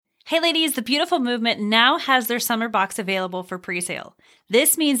Hey ladies, the Beautiful Movement now has their summer box available for pre-sale.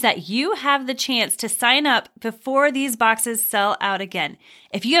 This means that you have the chance to sign up before these boxes sell out again.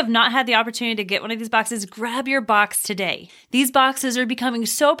 If you have not had the opportunity to get one of these boxes, grab your box today. These boxes are becoming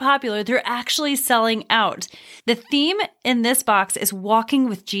so popular, they're actually selling out. The theme in this box is Walking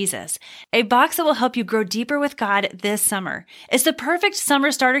with Jesus, a box that will help you grow deeper with God this summer. It's the perfect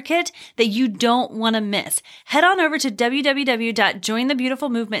summer starter kit that you don't want to miss. Head on over to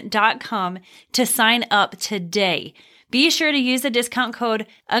www.jointhebeautifulmovement.com to sign up today. Be sure to use the discount code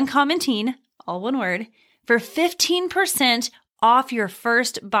UncommonTeen, all one word, for 15% off your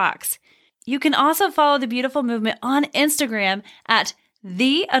first box. You can also follow the Beautiful Movement on Instagram at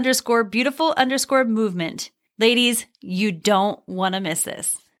 _beautiful_movement. Ladies, you don't want to miss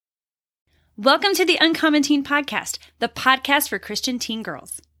this. Welcome to the Uncommon Teen Podcast, the podcast for Christian teen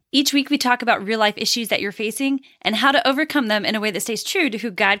girls. Each week we talk about real life issues that you're facing and how to overcome them in a way that stays true to who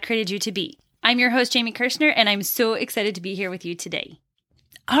God created you to be. I'm your host, Jamie Kirshner, and I'm so excited to be here with you today.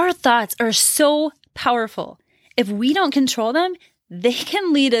 Our thoughts are so powerful. If we don't control them, they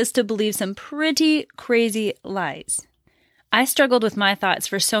can lead us to believe some pretty crazy lies. I struggled with my thoughts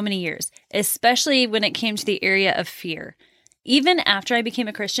for so many years, especially when it came to the area of fear. Even after I became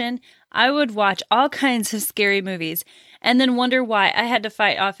a Christian, I would watch all kinds of scary movies and then wonder why I had to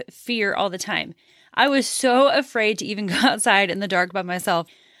fight off fear all the time. I was so afraid to even go outside in the dark by myself.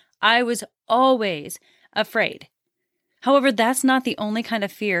 I was always afraid. However, that's not the only kind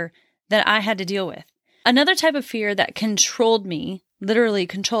of fear that I had to deal with. Another type of fear that controlled me, literally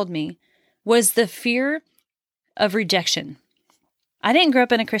controlled me, was the fear of rejection. I didn't grow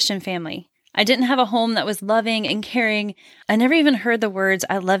up in a Christian family. I didn't have a home that was loving and caring. I never even heard the words,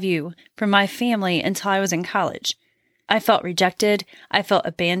 "I love you," from my family until I was in college. I felt rejected. I felt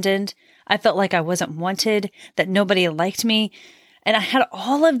abandoned. I felt like I wasn't wanted, that nobody liked me. And I had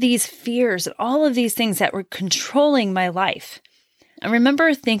all of these fears, all of these things that were controlling my life. I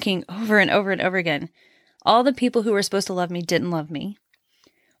remember thinking over and over and over again, all the people who were supposed to love me didn't love me.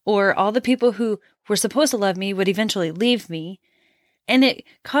 Or all the people who were supposed to love me would eventually leave me. And it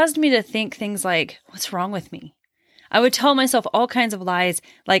caused me to think things like, what's wrong with me? I would tell myself all kinds of lies,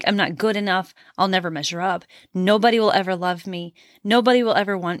 like I'm not good enough, I'll never measure up, nobody will ever love me, nobody will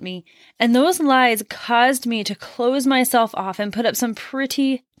ever want me. And those lies caused me to close myself off and put up some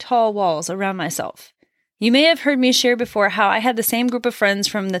pretty tall walls around myself. You may have heard me share before how I had the same group of friends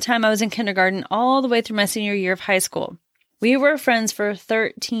from the time I was in kindergarten all the way through my senior year of high school. We were friends for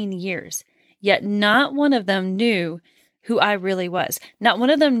 13 years, yet not one of them knew who I really was. Not one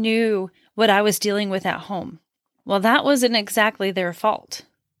of them knew what I was dealing with at home. Well, that wasn't exactly their fault.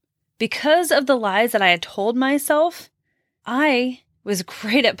 Because of the lies that I had told myself, I was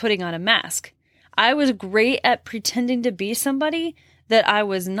great at putting on a mask. I was great at pretending to be somebody that I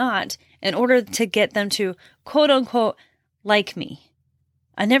was not in order to get them to, quote unquote, like me.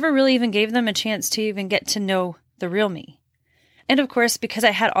 I never really even gave them a chance to even get to know the real me. And of course, because I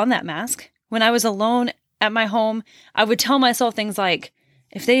had on that mask, when I was alone at my home, I would tell myself things like,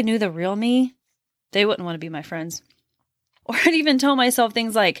 if they knew the real me, they wouldn't want to be my friends. Or I'd even tell myself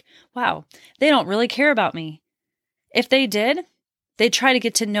things like, wow, they don't really care about me. If they did, they'd try to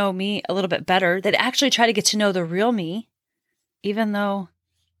get to know me a little bit better. They'd actually try to get to know the real me, even though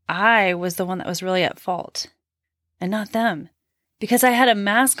I was the one that was really at fault and not them. Because I had a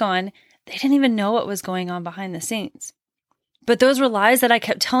mask on, they didn't even know what was going on behind the scenes. But those were lies that I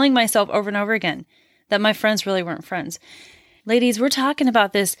kept telling myself over and over again, that my friends really weren't friends. Ladies, we're talking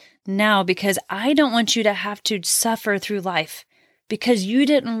about this now because I don't want you to have to suffer through life because you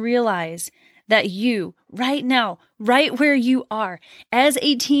didn't realize that you, right now, right where you are, as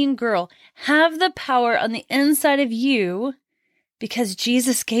a teen girl, have the power on the inside of you because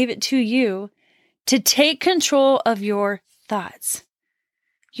Jesus gave it to you to take control of your thoughts.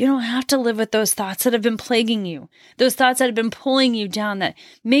 You don't have to live with those thoughts that have been plaguing you, those thoughts that have been pulling you down, that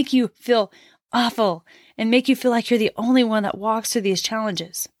make you feel awful and make you feel like you're the only one that walks through these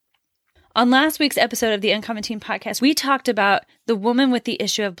challenges. On last week's episode of the Uncommon Teen Podcast, we talked about the woman with the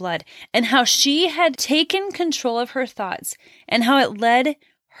issue of blood and how she had taken control of her thoughts and how it led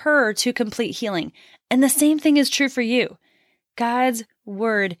her to complete healing. And the same thing is true for you. God's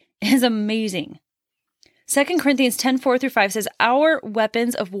word is amazing. 2 Corinthians 10:4-5 says, our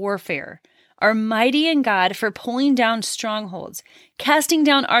weapons of warfare are mighty in God for pulling down strongholds, casting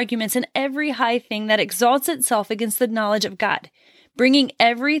down arguments and every high thing that exalts itself against the knowledge of God, bringing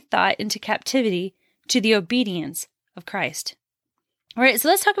every thought into captivity to the obedience of Christ. All right, so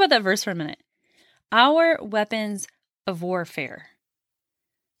let's talk about that verse for a minute. Our weapons of warfare.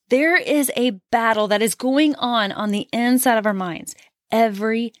 There is a battle that is going on the inside of our minds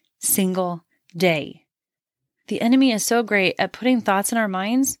every single day. The enemy is so great at putting thoughts in our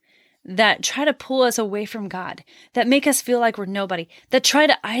minds that try to pull us away from God, that make us feel like we're nobody, that try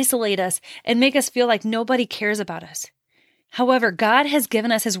to isolate us and make us feel like nobody cares about us. However, God has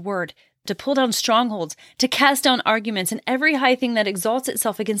given us His word to pull down strongholds, to cast down arguments and every high thing that exalts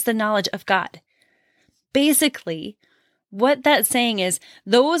itself against the knowledge of God. Basically, what that's saying is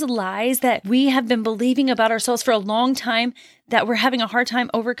those lies that we have been believing about ourselves for a long time that we're having a hard time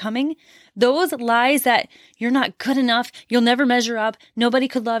overcoming, those lies that you're not good enough, you'll never measure up, nobody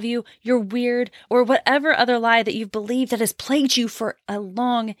could love you, you're weird, or whatever other lie that you've believed that has plagued you for a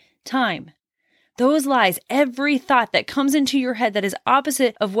long time. Those lies, every thought that comes into your head that is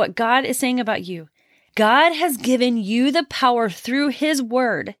opposite of what God is saying about you, God has given you the power through His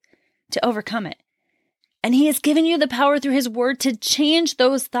word to overcome it. And He has given you the power through His word to change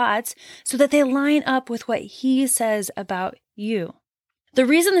those thoughts so that they line up with what He says about you. The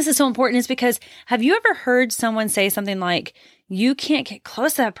reason this is so important is because have you ever heard someone say something like, you can't get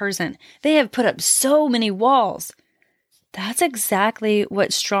close to that person, they have put up so many walls? That's exactly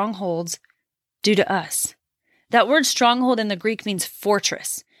what strongholds do to us. That word stronghold in the Greek means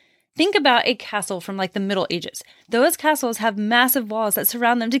fortress. Think about a castle from like the Middle Ages. Those castles have massive walls that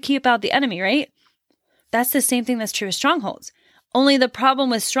surround them to keep out the enemy, right? That's the same thing that's true with strongholds. Only the problem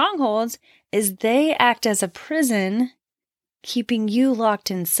with strongholds is they act as a prison, keeping you locked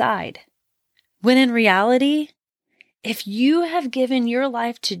inside. When in reality, if you have given your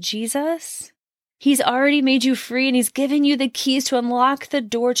life to Jesus, He's already made you free and He's given you the keys to unlock the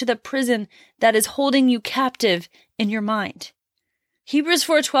door to the prison that is holding you captive in your mind. Hebrews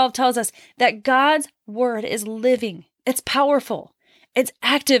 4:12 tells us that God's word is living, it's powerful, it's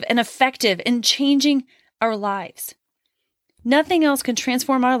active and effective in changing our lives. Nothing else can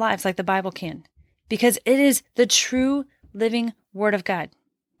transform our lives like the Bible can, because it is the true living word of God.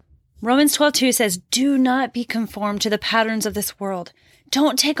 Romans 12:2 says, do not be conformed to the patterns of this world.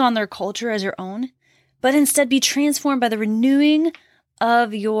 Don't take on their culture as your own, but instead be transformed by the renewing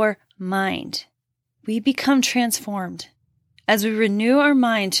of your mind. We become transformed as we renew our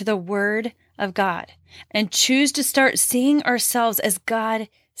mind to the word of God and choose to start seeing ourselves as God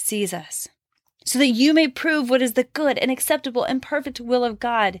sees us, so that you may prove what is the good and acceptable and perfect will of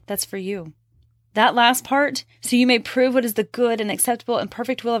God that's for you. That last part, so you may prove what is the good and acceptable and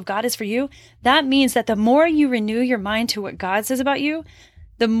perfect will of God is for you, that means that the more you renew your mind to what God says about you,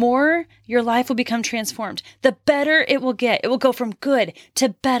 the more your life will become transformed, the better it will get. It will go from good to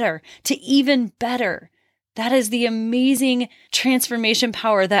better to even better. That is the amazing transformation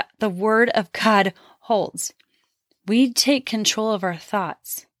power that the Word of God holds. We take control of our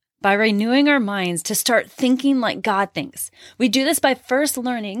thoughts by renewing our minds to start thinking like God thinks. We do this by first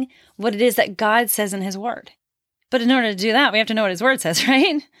learning what it is that God says in His Word. But in order to do that, we have to know what His Word says,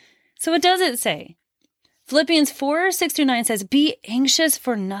 right? So what does it say? Philippians 4:6-9 says, be anxious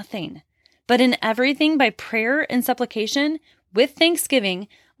for nothing, but in everything by prayer and supplication with thanksgiving,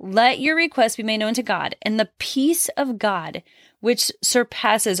 let your requests be made known to God, and the peace of God, which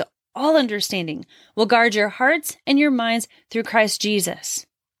surpasses all understanding, will guard your hearts and your minds through Christ Jesus.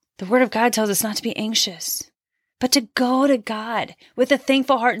 The Word of God tells us not to be anxious, but to go to God with a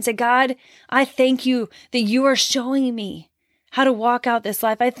thankful heart and say, God, I thank you that you are showing me how to walk out this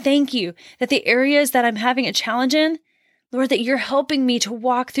life. I thank you that the areas that I'm having a challenge in, Lord, that you're helping me to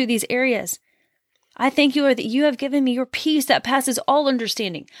walk through these areas. I thank you, Lord, that you have given me your peace that passes all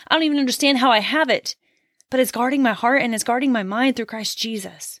understanding. I don't even understand how I have it, but it's guarding my heart and it's guarding my mind through Christ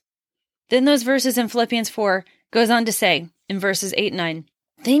Jesus. Then those verses in Philippians 4 goes on to say in verses 8-9,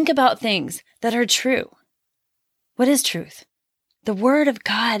 think about things that are true. What is truth? The Word of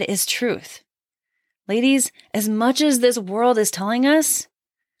God is truth. Ladies, as much as this world is telling us,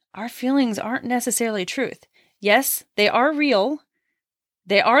 our feelings aren't necessarily truth. Yes, they are real.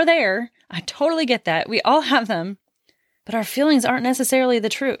 They are there. I totally get that. We all have them. But our feelings aren't necessarily the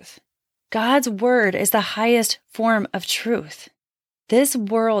truth. God's word is the highest form of truth. This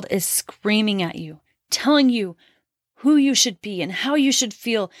world is screaming at you, telling you who you should be and how you should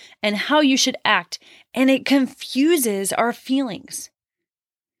feel and how you should act, and it confuses our feelings.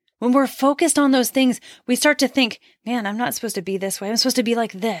 When we're focused on those things, we start to think, man, I'm not supposed to be this way. I'm supposed to be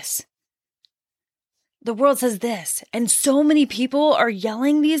like this. The world says this, and so many people are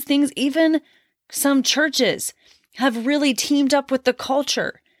yelling these things. Even some churches have really teamed up with the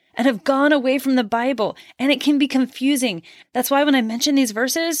culture and have gone away from the Bible, and it can be confusing. That's why when I mention these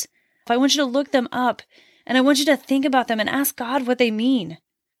verses, I want you to look them up, and I want you to think about them and ask God what they mean.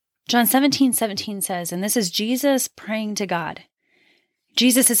 John 17:17 says, and this is Jesus praying to God.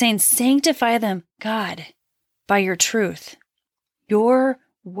 Jesus is saying, sanctify them, God, by your truth. Your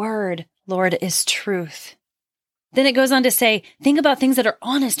word, Lord, is truth. Then it goes on to say, think about things that are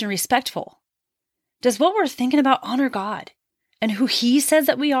honest and respectful. Does what we're thinking about honor God and who He says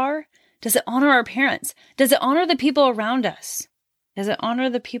that we are? Does it honor our parents? Does it honor the people around us? Does it honor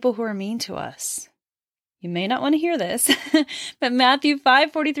the people who are mean to us? You may not want to hear this, but Matthew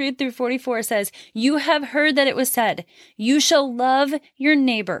 5:43 through 44 says, you have heard that it was said, you shall love your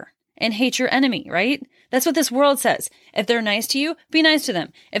neighbor and hate your enemy, right? That's what this world says. If they're nice to you, be nice to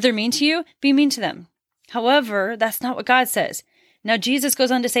them. If they're mean to you, be mean to them. However, that's not what God says. Now, Jesus goes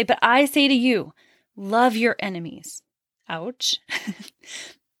on to say, but I say to you, love your enemies. Ouch.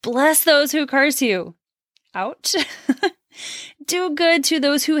 Bless those who curse you. Ouch. Do good to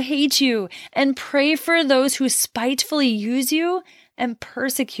those who hate you and pray for those who spitefully use you and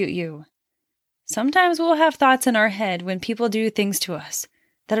persecute you. Sometimes we'll have thoughts in our head when people do things to us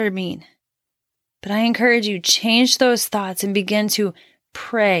that are mean. But I encourage you, change those thoughts and begin to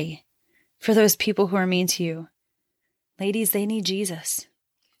pray for those people who are mean to you. Ladies, they need Jesus.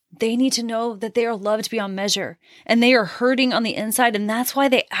 They need to know that they are loved beyond measure and they are hurting on the inside, and that's why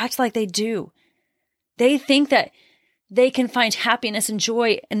they act like they do. They think that they can find happiness and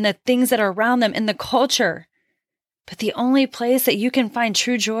joy in the things that are around them in the culture. But the only place that you can find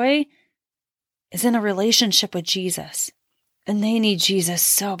true joy is in a relationship with Jesus. And they need Jesus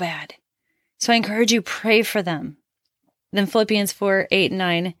so bad. So I encourage you, pray for them. Then Philippians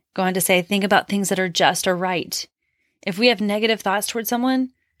 4:8-9 go on to say, think about things that are just or right. If we have negative thoughts towards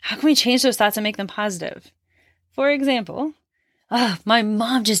someone, how can we change those thoughts and make them positive? For example, my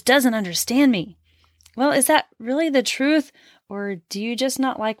mom just doesn't understand me. Well, is that really the truth, or do you just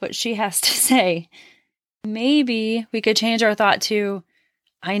not like what she has to say? Maybe we could change our thought to,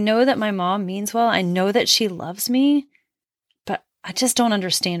 I know that my mom means well. I know that she loves me, but I just don't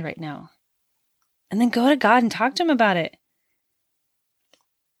understand right now. And then go to God and talk to Him about it.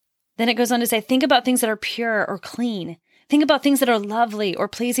 Then it goes on to say, think about things that are pure or clean. Think about things that are lovely or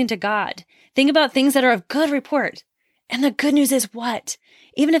pleasing to God. Think about things that are of good report. And the good news is what?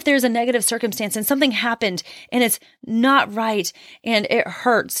 Even if there's a negative circumstance and something happened and it's not right and it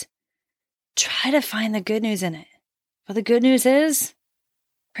hurts, try to find the good news in it. Well, the good news is,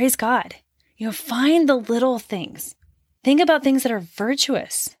 praise God. Find the little things. Think about things that are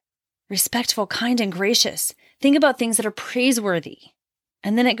virtuous, respectful, kind, and gracious. Think about things that are praiseworthy.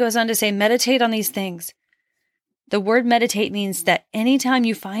 And then it goes on to say, meditate on these things. The word meditate means that anytime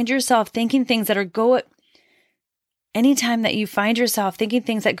you find yourself thinking things that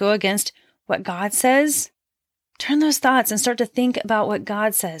go against what God says, turn those thoughts and start to think about what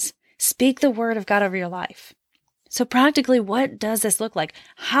God says. Speak the word of God over your life. So practically, what does this look like?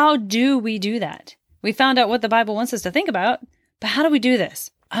 How do we do that? We found out what the Bible wants us to think about, but how do we do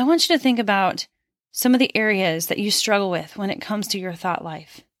this? I want you to think about some of the areas that you struggle with when it comes to your thought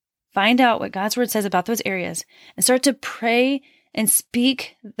life. Find out what God's word says about those areas and start to pray and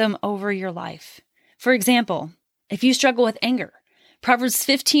speak them over your life. For example, if you struggle with anger, Proverbs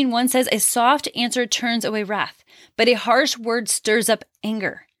 15:1 says, a soft answer turns away wrath, but a harsh word stirs up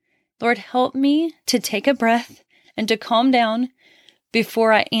anger. Lord, help me to take a breath and to calm down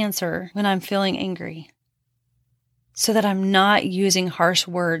before I answer when I'm feeling angry, so that I'm not using harsh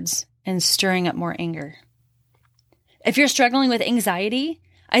words and stirring up more anger. If you're struggling with anxiety,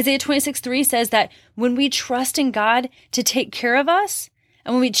 Isaiah 26:3 says that when we trust in God to take care of us,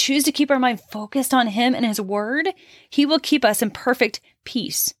 and when we choose to keep our mind focused on Him and His word, He will keep us in perfect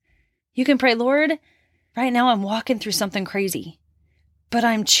peace. You can pray, Lord, right now I'm walking through something crazy, but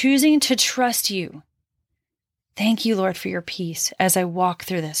I'm choosing to trust You. Thank You, Lord, for Your peace as I walk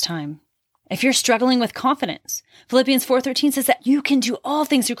through this time. If you're struggling with confidence, Philippians 4:13 says that you can do all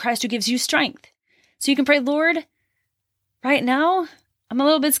things through Christ who gives you strength. So you can pray, Lord, right now I'm a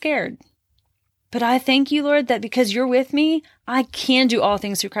little bit scared, but I thank You, Lord, that because You're with me, I can do all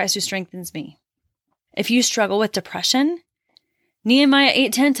things through Christ who strengthens me. If you struggle with depression, Nehemiah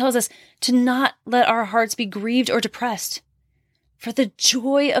 8:10 tells us to not let our hearts be grieved or depressed, for the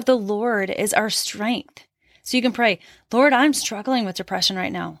joy of the Lord is our strength. So you can pray, Lord, I'm struggling with depression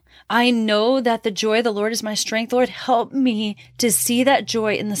right now. I know that the joy of the Lord is my strength. Lord, help me to see that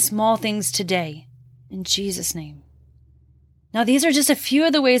joy in the small things today. In Jesus' name. Now, these are just a few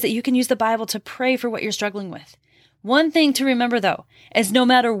of the ways that you can use the Bible to pray for what you're struggling with. One thing to remember, though, is no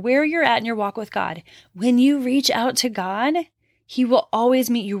matter where you're at in your walk with God, when you reach out to God, He will always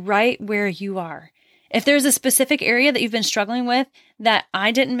meet you right where you are. If there's a specific area that you've been struggling with that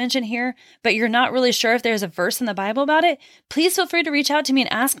I didn't mention here, but you're not really sure if there's a verse in the Bible about it, please feel free to reach out to me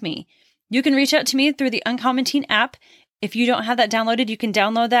and ask me. You can reach out to me through the Uncommon Teen app. If you don't have that downloaded, you can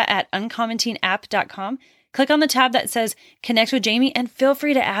download that at uncommonteenapp.com. Click on the tab that says Connect with Jamie and feel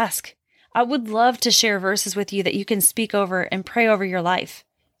free to ask. I would love to share verses with you that you can speak over and pray over your life.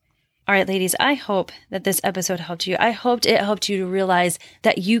 All right, ladies, I hope that this episode helped you. I hoped it helped you to realize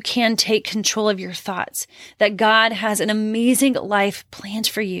that you can take control of your thoughts, that God has an amazing life planned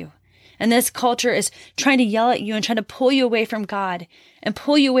for you. And this culture is trying to yell at you and trying to pull you away from God and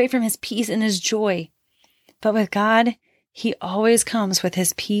pull you away from His peace and His joy. But with God, He always comes with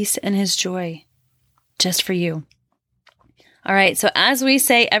His peace and His joy just for you. All right, so as we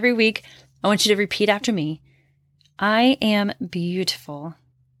say every week, I want you to repeat after me. I am beautiful.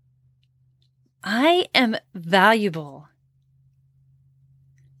 I am valuable.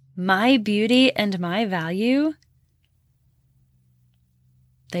 My beauty and my value,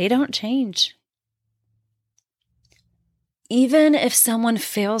 they don't change. Even if someone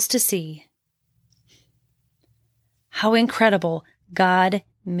fails to see how incredible God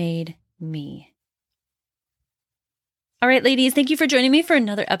made me. All right, ladies, thank you for joining me for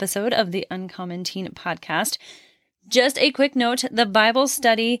another episode of the Uncommon Teen Podcast. Just a quick note, the Bible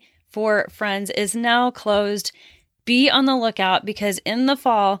study for Friends is now closed. Be on the lookout because in the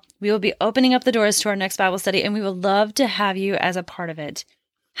fall, we will be opening up the doors to our next Bible study and we would love to have you as a part of it.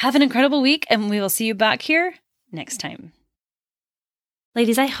 Have an incredible week and we will see you back here next time.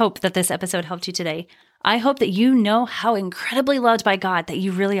 Ladies, I hope that this episode helped you today. I hope that you know how incredibly loved by God that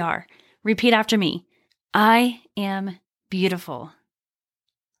you really are. Repeat after me. I am beautiful.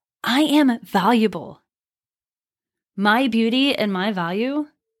 I am valuable. My beauty and my value,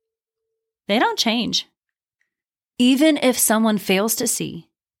 they don't change. Even if someone fails to see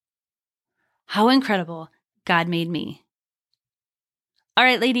how incredible God made me. All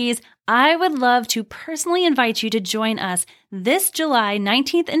right, ladies, I would love to personally invite you to join us this July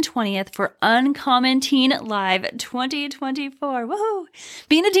 19th and 20th for Uncommon Teen Live 2024. Woohoo!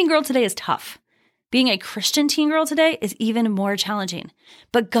 Being a teen girl today is tough. Being a Christian teen girl today is even more challenging.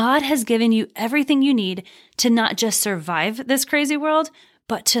 But God has given you everything you need to not just survive this crazy world,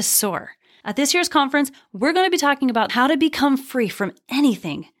 but to soar. At this year's conference, we're going to be talking about how to become free from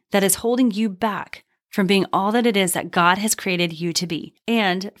anything that is holding you back from being all that it is that God has created you to be.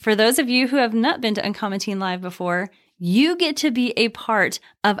 And for those of you who have not been to Uncommon Teen Live before, you get to be a part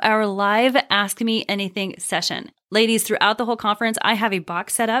of our live Ask Me Anything session. Ladies, throughout the whole conference, I have a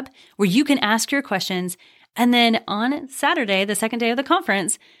box set up where you can ask your questions. And then on Saturday, the second day of the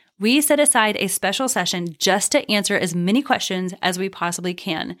conference, we set aside a special session just to answer as many questions as we possibly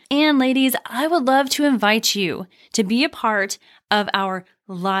can. And ladies, I would love to invite you to be a part of our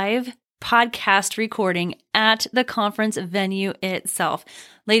live podcast recording at the conference venue itself.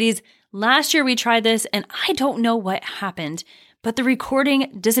 Ladies, last year we tried this and I don't know what happened, but the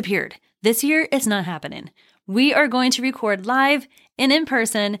recording disappeared. This year, it's not happening. We are going to record live and in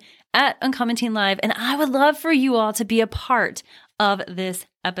person at Uncommon Teen Live, and I would love for you all to be a part of this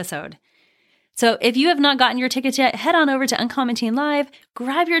episode. So if you have not gotten your tickets yet, head on over to Uncommon Teen Live,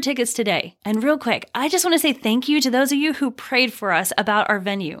 grab your tickets today. And real quick, I just want to say thank you to those of you who prayed for us about our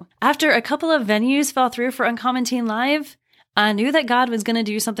venue. After a couple of venues fell through for Uncommon Teen Live, I knew that God was going to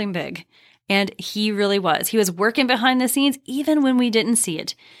do something big. And He really was. He was working behind the scenes even when we didn't see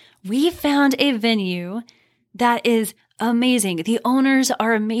it. We found a venue that is amazing. The owners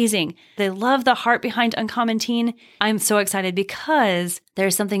are amazing. They love the heart behind Uncommon Teen. I'm so excited because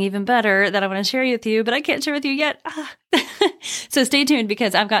there's something even better that I want to share with you, but I can't share with you yet. So stay tuned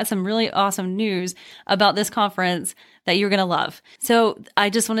because I've got some really awesome news about this conference that you're going to love. So I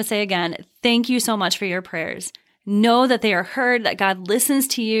just want to say again, thank you so much for your prayers. Know that they are heard, that God listens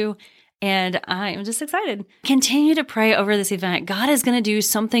to you. And I am just excited. Continue to pray over this event. God is going to do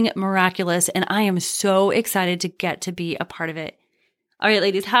something miraculous, and I am so excited to get to be a part of it. All right,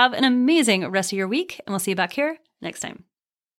 ladies, have an amazing rest of your week, and we'll see you back here next time.